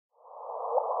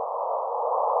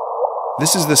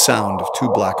This is the sound of two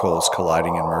black holes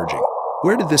colliding and merging.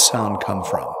 Where did this sound come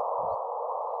from?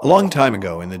 A long time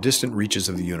ago, in the distant reaches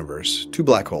of the universe, two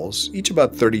black holes, each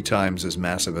about 30 times as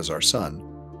massive as our Sun,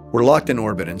 were locked in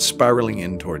orbit and spiraling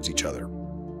in towards each other.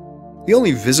 The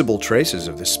only visible traces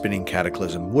of this spinning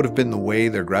cataclysm would have been the way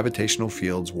their gravitational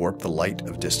fields warped the light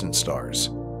of distant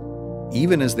stars.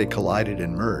 Even as they collided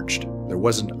and merged, there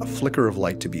wasn't a flicker of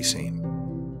light to be seen.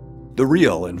 The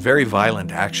real and very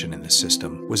violent action in this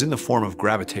system was in the form of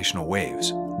gravitational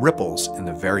waves, ripples in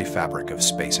the very fabric of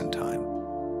space and time.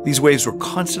 These waves were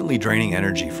constantly draining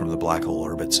energy from the black hole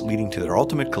orbits, leading to their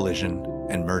ultimate collision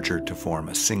and merger to form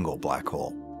a single black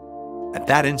hole. At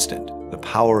that instant, the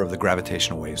power of the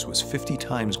gravitational waves was 50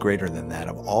 times greater than that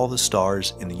of all the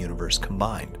stars in the universe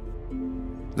combined.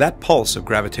 That pulse of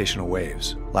gravitational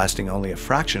waves, lasting only a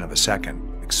fraction of a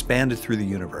second, expanded through the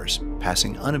universe,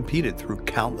 passing unimpeded through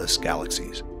countless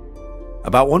galaxies.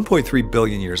 About 1.3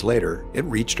 billion years later, it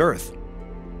reached Earth.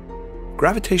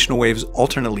 Gravitational waves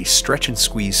alternately stretch and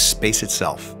squeeze space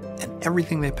itself and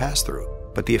everything they pass through,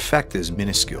 but the effect is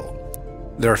minuscule.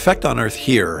 Their effect on Earth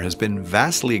here has been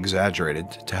vastly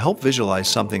exaggerated to help visualize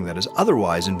something that is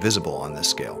otherwise invisible on this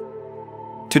scale.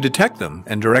 To detect them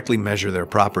and directly measure their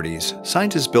properties,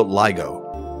 scientists built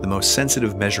LIGO, the most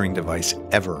sensitive measuring device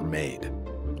ever made.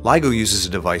 LIGO uses a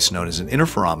device known as an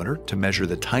interferometer to measure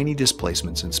the tiny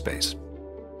displacements in space.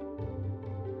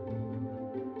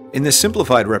 In this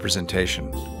simplified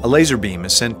representation, a laser beam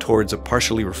is sent towards a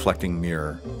partially reflecting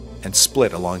mirror and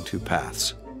split along two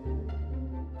paths.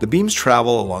 The beams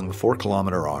travel along the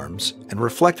 4-kilometer arms and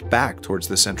reflect back towards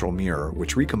the central mirror,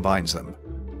 which recombines them,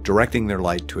 directing their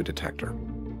light to a detector.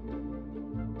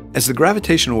 As the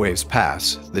gravitational waves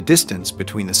pass, the distance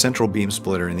between the central beam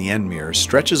splitter and the end mirror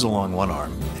stretches along one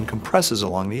arm and compresses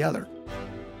along the other.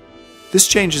 This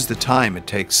changes the time it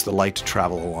takes the light to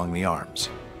travel along the arms.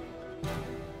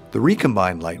 The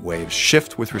recombined light waves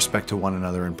shift with respect to one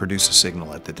another and produce a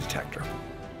signal at the detector.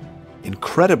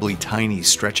 Incredibly tiny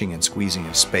stretching and squeezing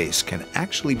of space can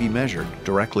actually be measured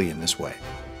directly in this way.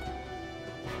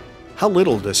 How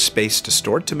little does space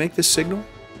distort to make this signal?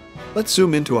 Let's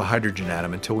zoom into a hydrogen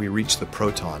atom until we reach the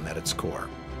proton at its core.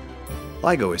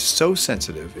 LIGO is so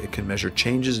sensitive it can measure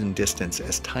changes in distance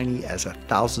as tiny as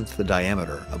 1,000th the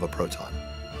diameter of a proton.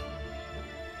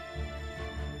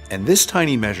 And this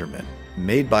tiny measurement,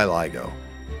 made by LIGO,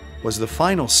 was the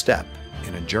final step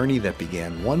in a journey that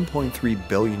began 1.3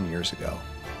 billion years ago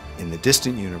in the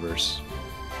distant universe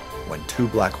when two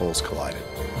black holes collided.